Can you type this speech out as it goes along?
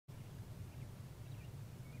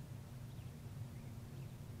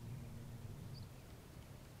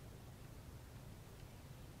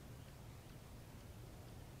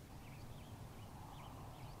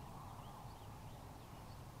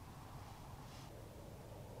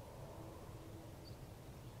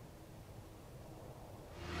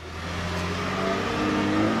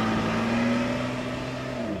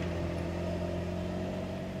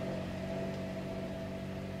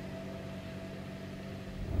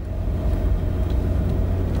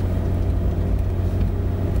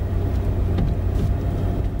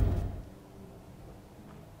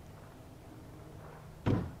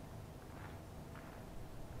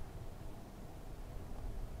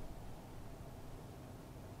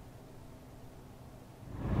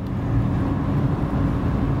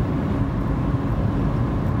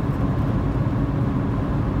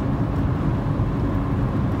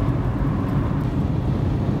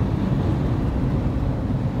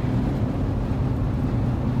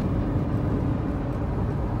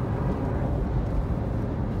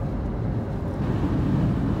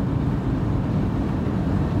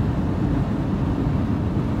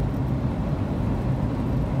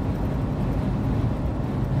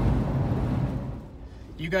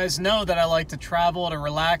You guys know that I like to travel at a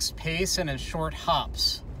relaxed pace and in short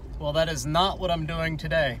hops. Well, that is not what I'm doing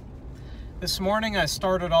today. This morning I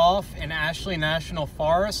started off in Ashley National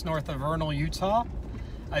Forest, north of Vernal, Utah.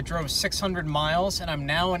 I drove 600 miles and I'm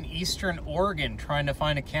now in eastern Oregon trying to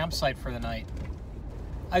find a campsite for the night.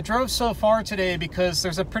 I drove so far today because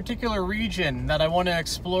there's a particular region that I want to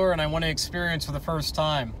explore and I want to experience for the first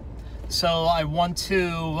time. So I want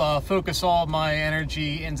to focus all my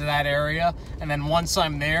energy into that area, and then once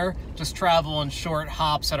I'm there, just travel in short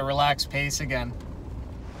hops at a relaxed pace again.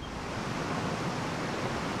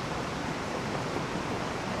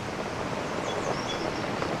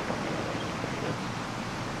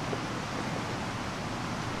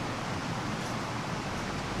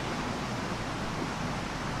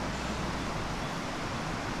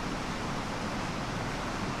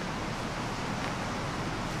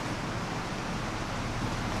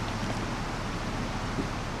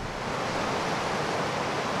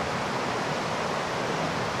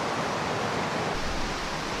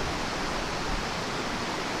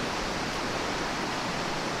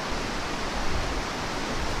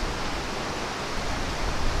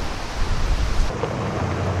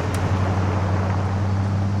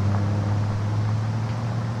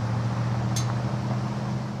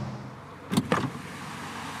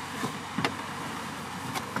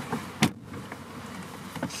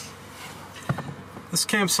 This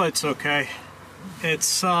campsite's okay.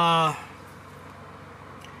 It's Burnt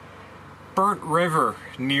River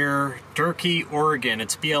near Durkee, Oregon.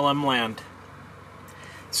 It's BLM land.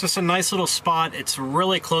 It's just a nice little spot. It's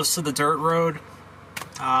really close to the dirt road,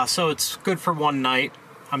 so it's good for one night.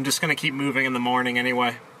 I'm just gonna keep moving in the morning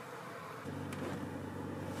anyway.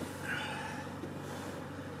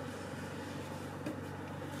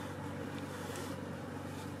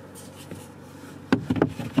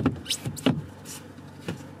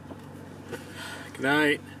 Good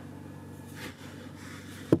night.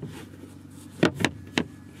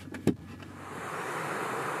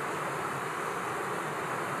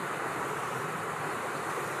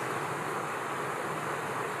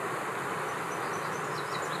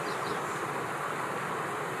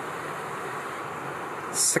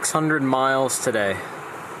 "600 miles today."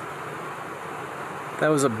 That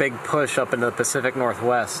was a big push up into the Pacific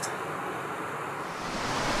Northwest.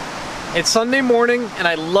 It's Sunday morning and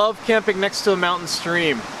I love camping next to a mountain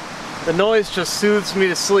stream. The noise just soothes me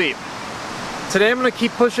to sleep. Today I'm going to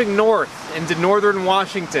keep pushing north into northern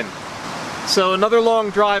Washington. So another long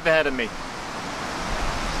drive ahead of me.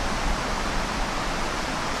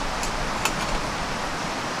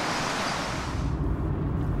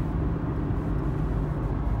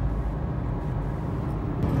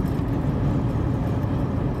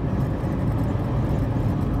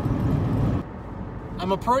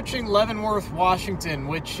 I'm approaching Leavenworth, Washington,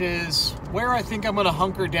 which is where I think I'm going to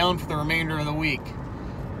hunker down for the remainder of the week.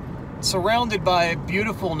 Surrounded by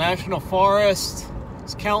beautiful national forests,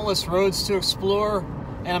 there's countless roads to explore,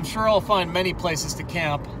 and I'm sure I'll find many places to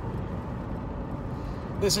camp.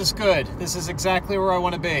 This is good. This is exactly where I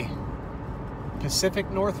want to be.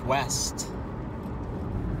 Pacific Northwest.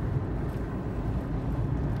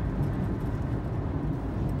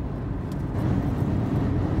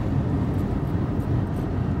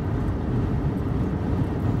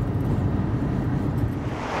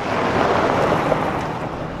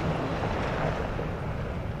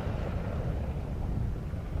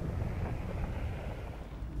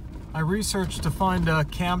 I researched to find a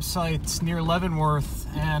campsite near Leavenworth,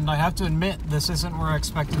 and I have to admit this isn't where I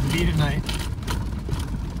expected to be tonight.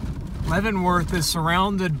 Leavenworth is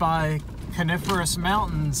surrounded by coniferous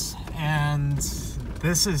mountains, and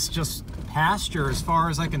this is just pasture as far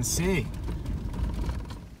as I can see.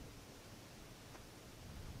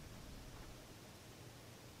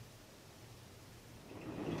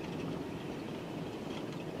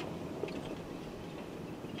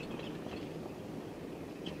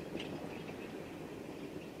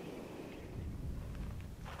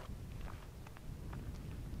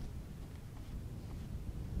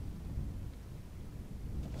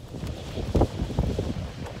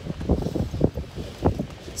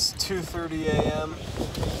 It's 2:30 a.m.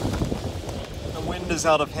 The wind is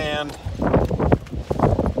out of hand.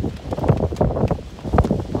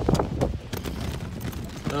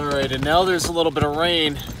 Alright, and now there's a little bit of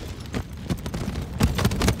rain.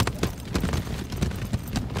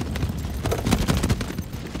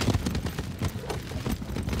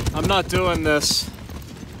 I'm not doing this.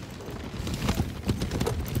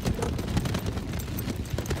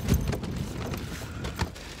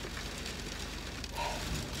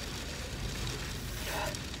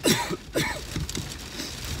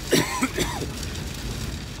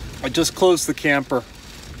 I just closed the camper.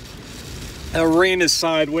 The rain is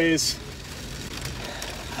sideways.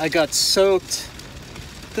 I got soaked.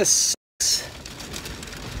 This sucks.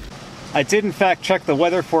 I did in fact check the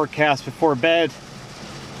weather forecast before bed,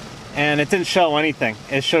 and it didn't show anything.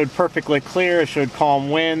 It showed perfectly clear, it showed calm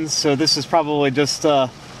winds, so this is probably just a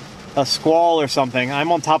squall or something.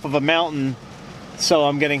 I'm on top of a mountain, so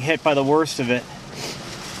I'm getting hit by the worst of it.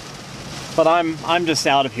 But I'm just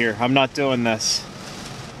out of here. I'm not doing this.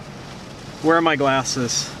 Where are my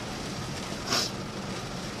glasses?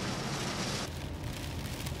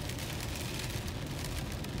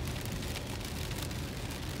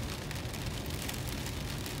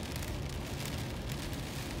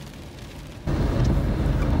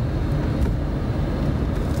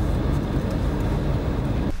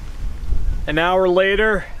 An hour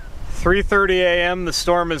later, 3:30 a.m., the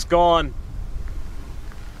storm is gone.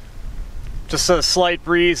 Just a slight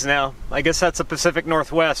breeze now. I guess that's a Pacific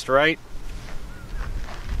Northwest, right?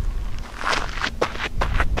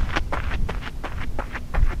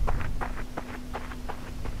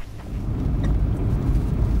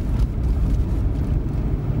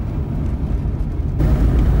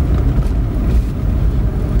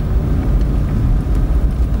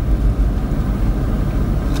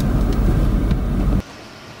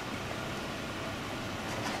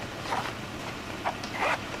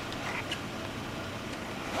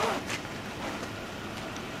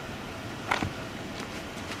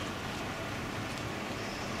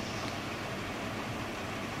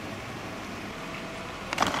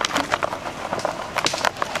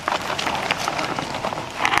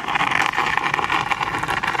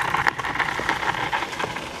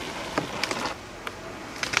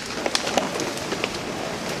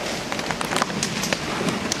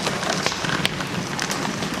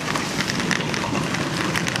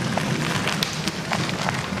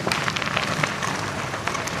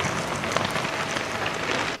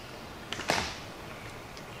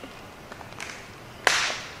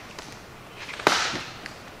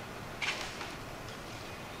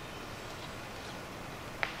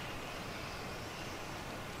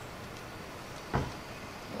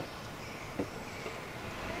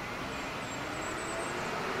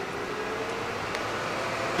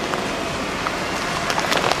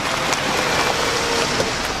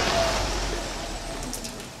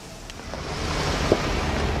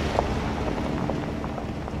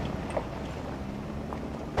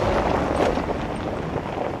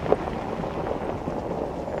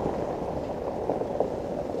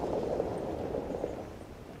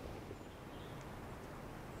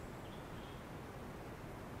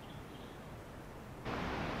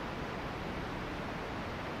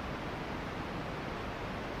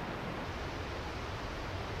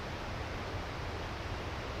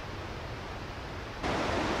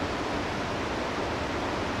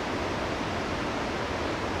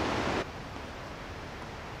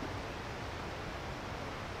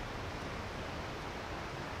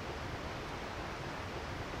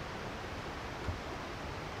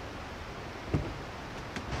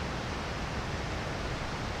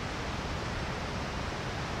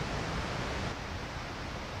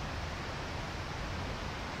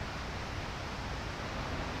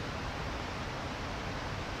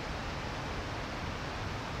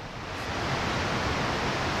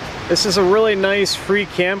 This is a really nice free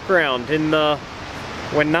campground in the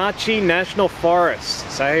Wenatchee National Forest.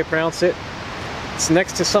 Is that how you pronounce it? It's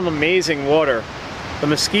next to some amazing water. The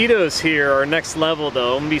mosquitoes here are next level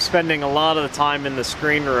though. I'm going to be spending a lot of the time in the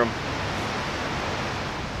screen room.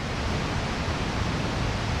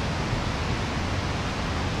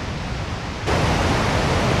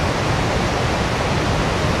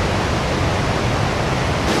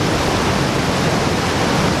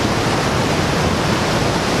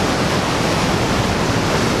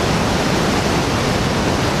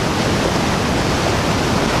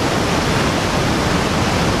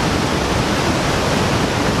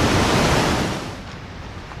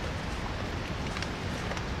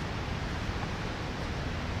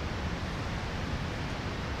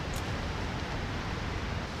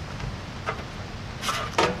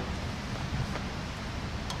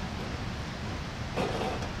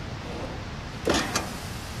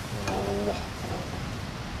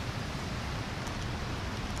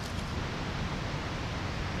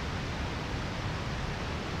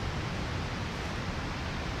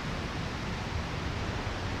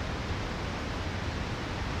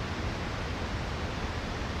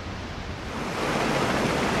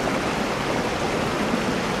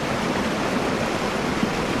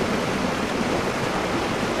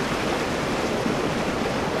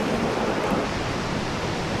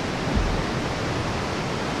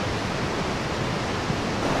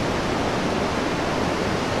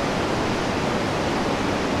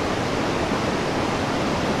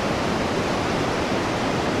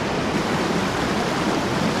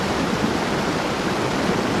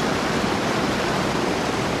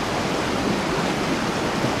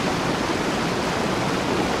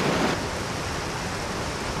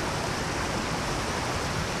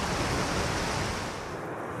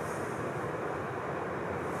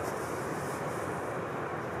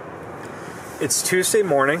 It's Tuesday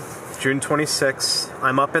morning, June 26th.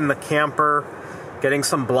 I'm up in the camper getting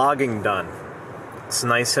some blogging done. It's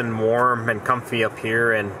nice and warm and comfy up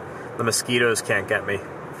here, and the mosquitoes can't get me.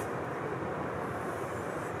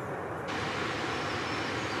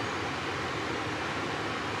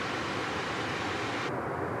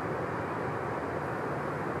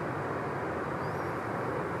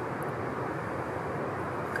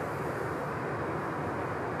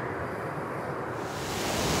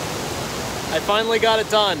 I finally got it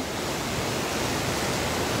done.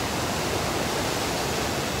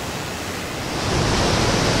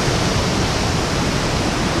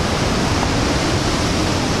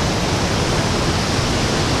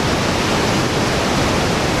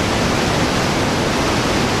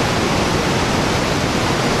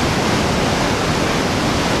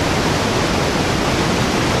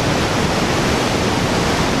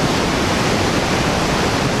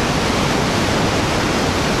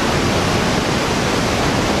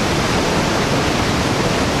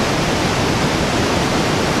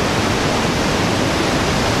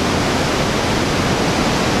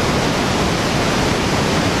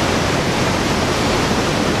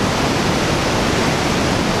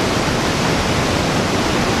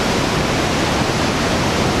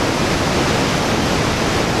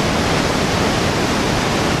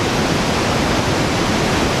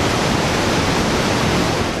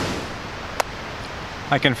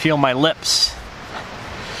 I can feel my lips.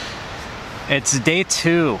 It's day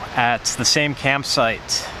 2 at the same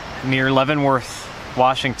campsite near Leavenworth,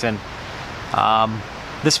 Washington.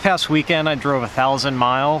 This past weekend I drove 1,000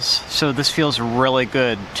 miles, so this feels really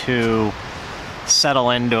good to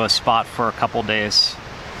settle into a spot for a couple days.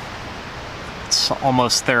 It's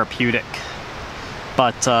almost therapeutic.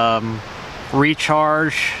 But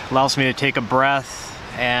recharge allows me to take a breath,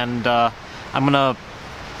 and I'm gonna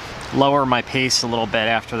lower my pace a little bit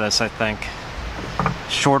after this, I think.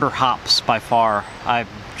 Shorter hops by far. I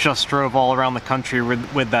just drove all around the country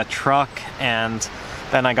with that truck, and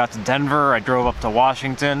then I got to Denver, I drove up to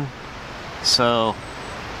Washington, so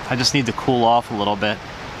I just need to cool off a little bit.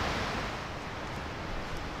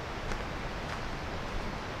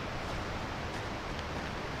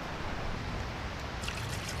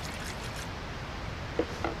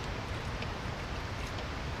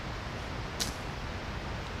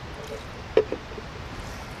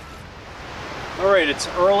 Alright, it's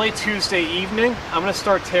early Tuesday evening. I'm going to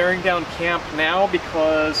start tearing down camp now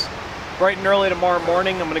because bright and early tomorrow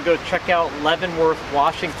morning I'm going to go check out Leavenworth,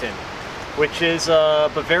 Washington, which is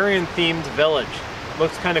a Bavarian themed village. It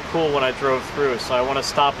looks kind of cool when I drove through, so I want to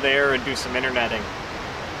stop there and do some interneting.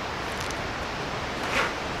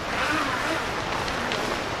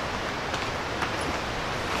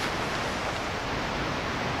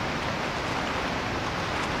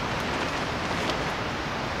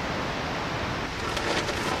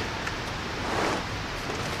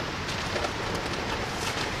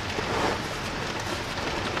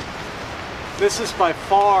 This is by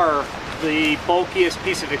far the bulkiest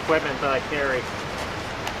piece of equipment that I carry.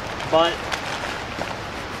 But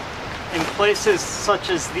in places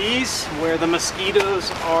such as these, where the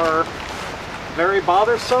mosquitoes are very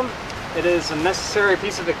bothersome, it is a necessary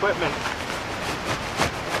piece of equipment.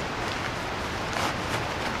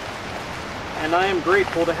 And I am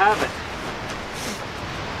grateful to have it.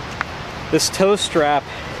 This tow strap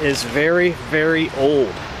is very, very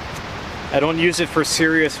old. I don't use it for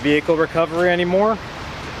serious vehicle recovery anymore,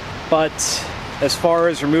 but as far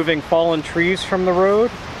as removing fallen trees from the road,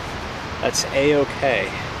 that's A-okay.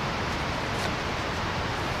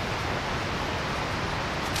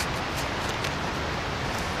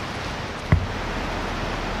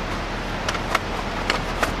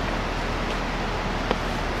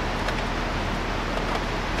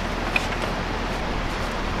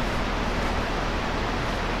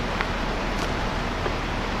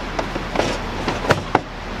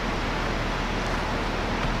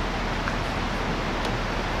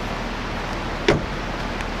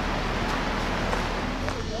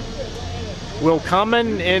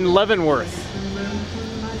 Willkommen in Leavenworth.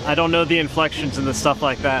 I don't know the inflections and the stuff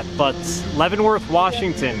like that, but Leavenworth,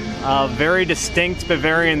 Washington, a very distinct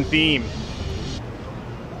Bavarian theme.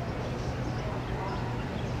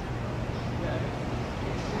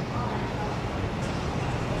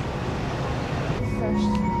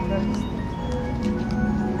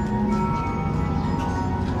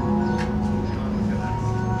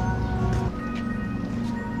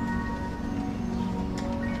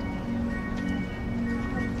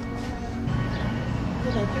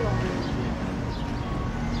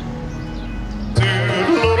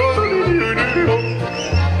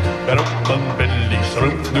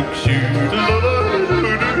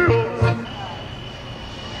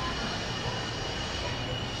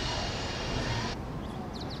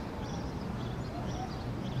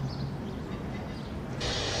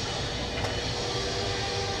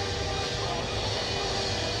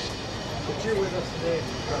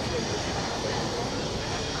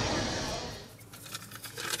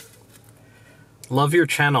 Love your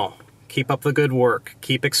channel. Keep up the good work.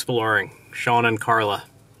 Keep exploring. Sean and Carla.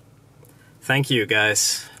 Thank you,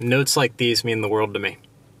 guys. Notes like these mean the world to me.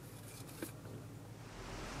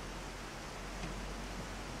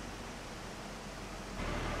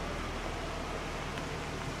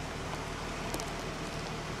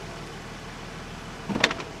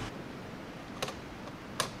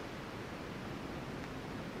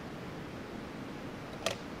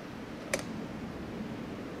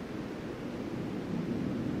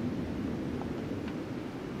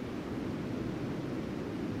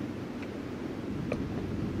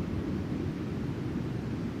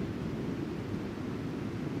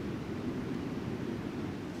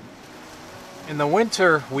 In the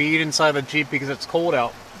winter, we eat inside the Jeep because it's cold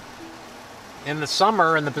out. In the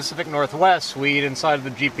summer, in the Pacific Northwest, we eat inside of the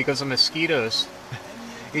Jeep because of mosquitoes.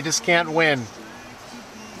 You just can't win.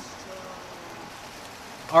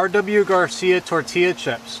 R.W. Garcia tortilla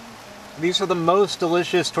chips. These are the most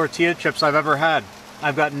delicious tortilla chips I've ever had.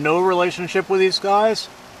 I've got no relationship with these guys.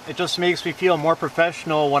 It just makes me feel more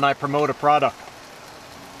professional when I promote a product.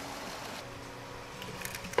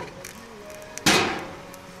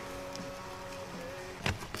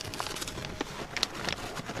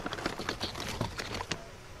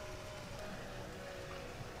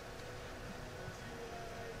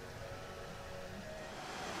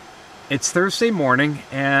 It's Thursday morning,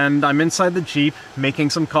 and I'm inside the Jeep making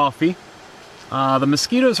some coffee. The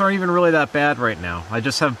mosquitoes aren't even really that bad right now. I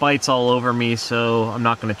just have bites all over me, so I'm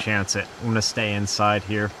not going to chance it. I'm going to stay inside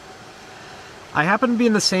here. I happen to be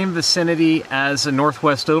in the same vicinity as a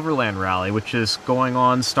Northwest Overland Rally, which is going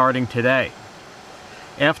on starting today.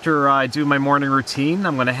 After I do my morning routine,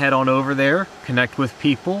 I'm going to head on over there, connect with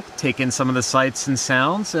people, take in some of the sights and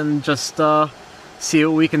sounds, and just see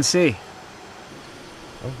what we can see.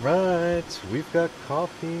 Alright, we've got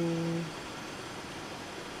coffee.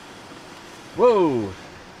 Whoa!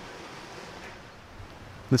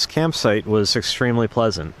 This campsite was extremely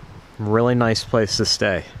pleasant. Really nice place to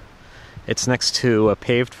stay. It's next to a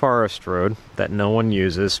paved forest road that no one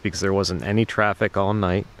uses because there wasn't any traffic all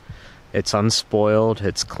night. It's unspoiled,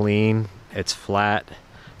 it's clean, it's flat.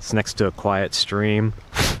 It's next to a quiet stream.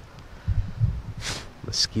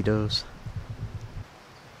 Mosquitoes.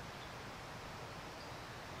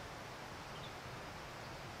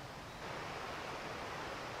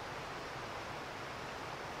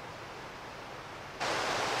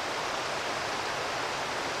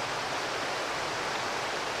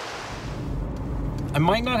 I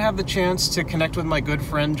might not have the chance to connect with my good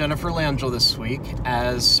friend Jennifer Langell this week,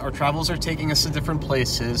 as our travels are taking us to different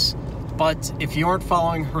places, but if you aren't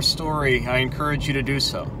following her story, I encourage you to do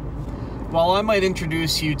so. While I might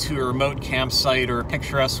introduce you to a remote campsite or a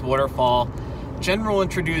picturesque waterfall, Jen will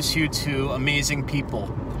introduce you to amazing people,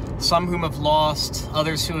 some whom have lost,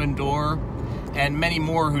 others who endure, and many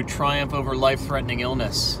more who triumph over life-threatening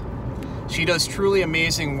illness. She does truly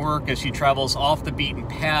amazing work as she travels off the beaten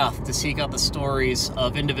path to seek out the stories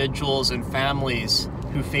of individuals and families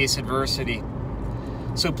who face adversity.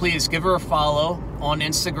 So please give her a follow. On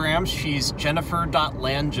Instagram, she's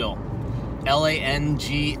jennifer.langell,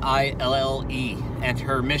 L-A-N-G-I-L-L-E, and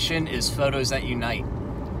her mission is Photos That Unite.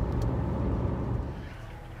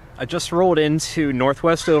 I just rolled into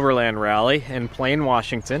Northwest Overland Rally in Plain,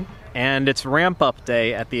 Washington, and it's ramp-up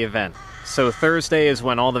day at the event. So Thursday is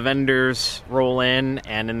when all the vendors roll in,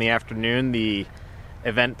 and in the afternoon the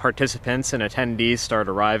event participants and attendees start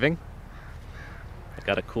arriving. I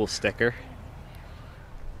got a cool sticker.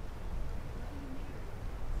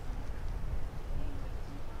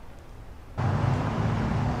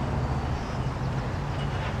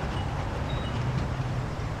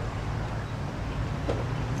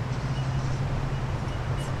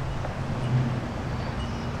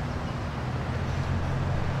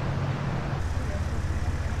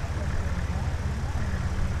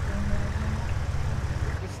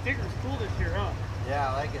 Sticker's cool this year, huh? Yeah,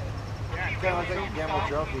 I like it. Yeah, Kind of like a Gamble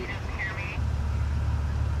trophy.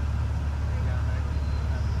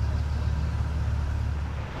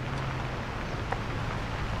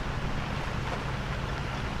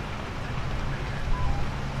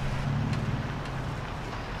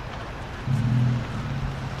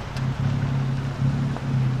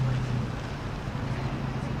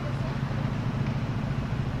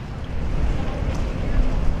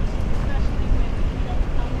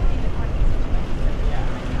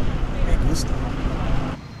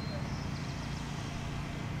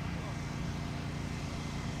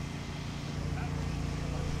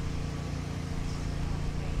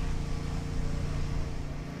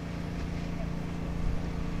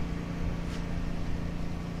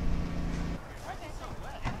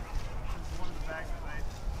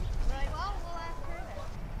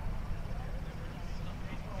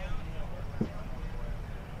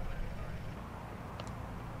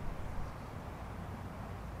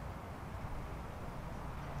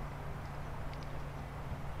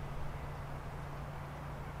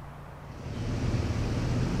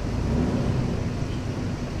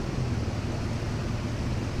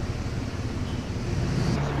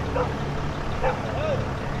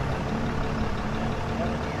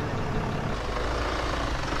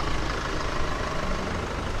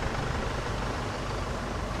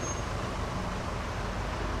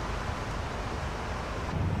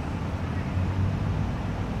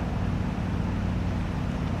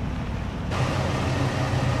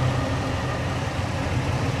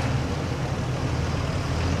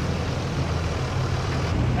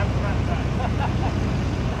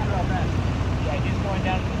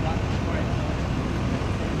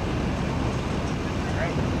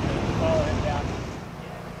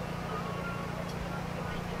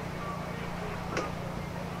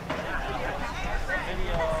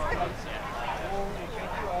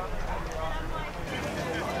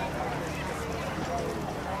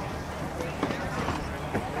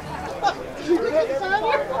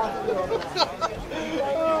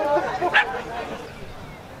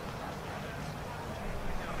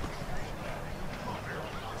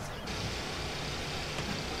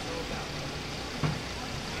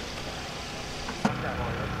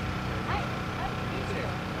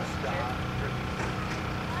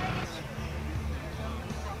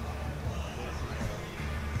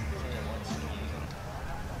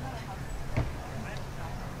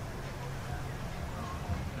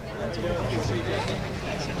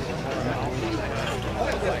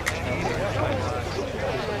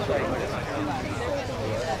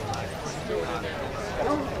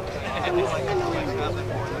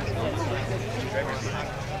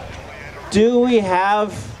 Do we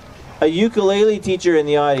have a ukulele teacher in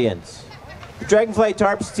the audience? The Dragonfly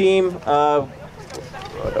Tarps team,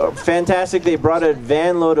 fantastic. They brought a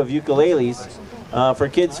van load of ukuleles for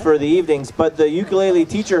kids for the evenings, but the ukulele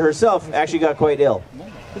teacher herself actually got quite ill.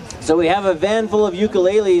 So we have a van full of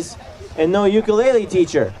ukuleles and no ukulele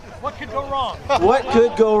teacher. What could go wrong? What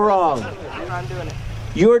could go wrong? I'm doing it.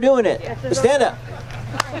 You are doing it. Stand up.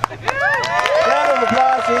 Round of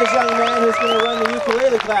applause for this young man who's going to run the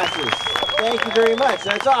ukulele classes. Thank you very much.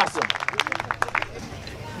 That's awesome.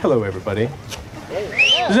 Hello, everybody.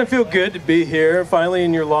 Doesn't it feel good to be here, finally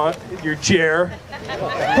in your chair?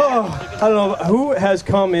 Oh, I don't know, who has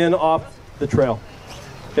come in off the trail?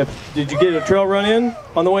 Did you get a trail run in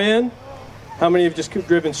on the way in? How many have just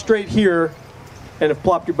driven straight here and have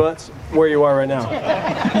plopped your butts where you are right now?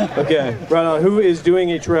 Okay, right on. Who is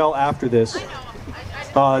doing a trail after this?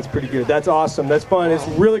 Oh, that's pretty good. That's awesome. That's fun. It's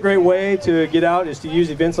a really great way to get out, is to use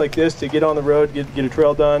events like this to get on the road, get a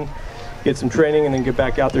trail done, get some training, and then get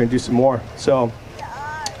back out there and do some more. So,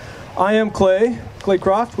 I am Clay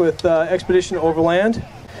Croft with Expedition Overland.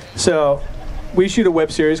 So, we shoot a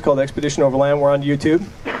web series called Expedition Overland. We're on YouTube.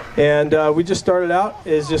 And we just started out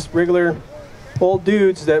as just regular old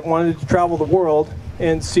dudes that wanted to travel the world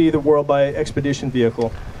and see the world by expedition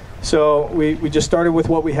vehicle. So, we just started with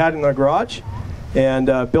what we had in our garage and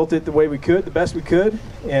built it the way we could, the best we could,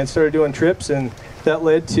 and started doing trips, and that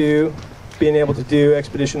led to being able to do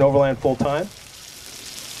Expedition Overland full-time.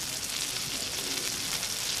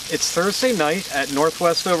 It's Thursday night at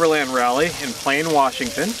Northwest Overland Rally in Plain,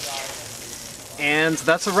 Washington, and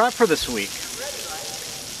that's a wrap for this week.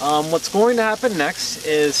 What's going to happen next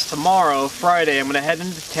is tomorrow, Friday, I'm going to head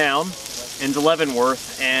into town, into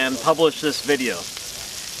Leavenworth, and publish this video.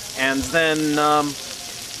 And then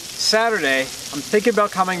Saturday, I'm thinking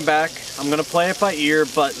about coming back. I'm going to play it by ear,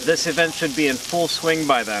 but this event should be in full swing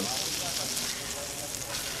by then.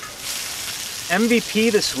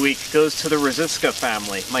 MVP this week goes to the Rosiska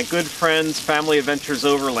family, my good friends, Family Adventures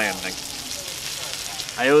Overlanding.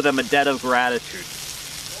 I owe them a debt of gratitude.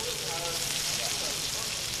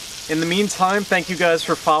 In the meantime, thank you guys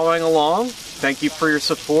for following along. Thank you for your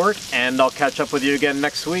support, and I'll catch up with you again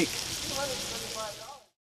next week.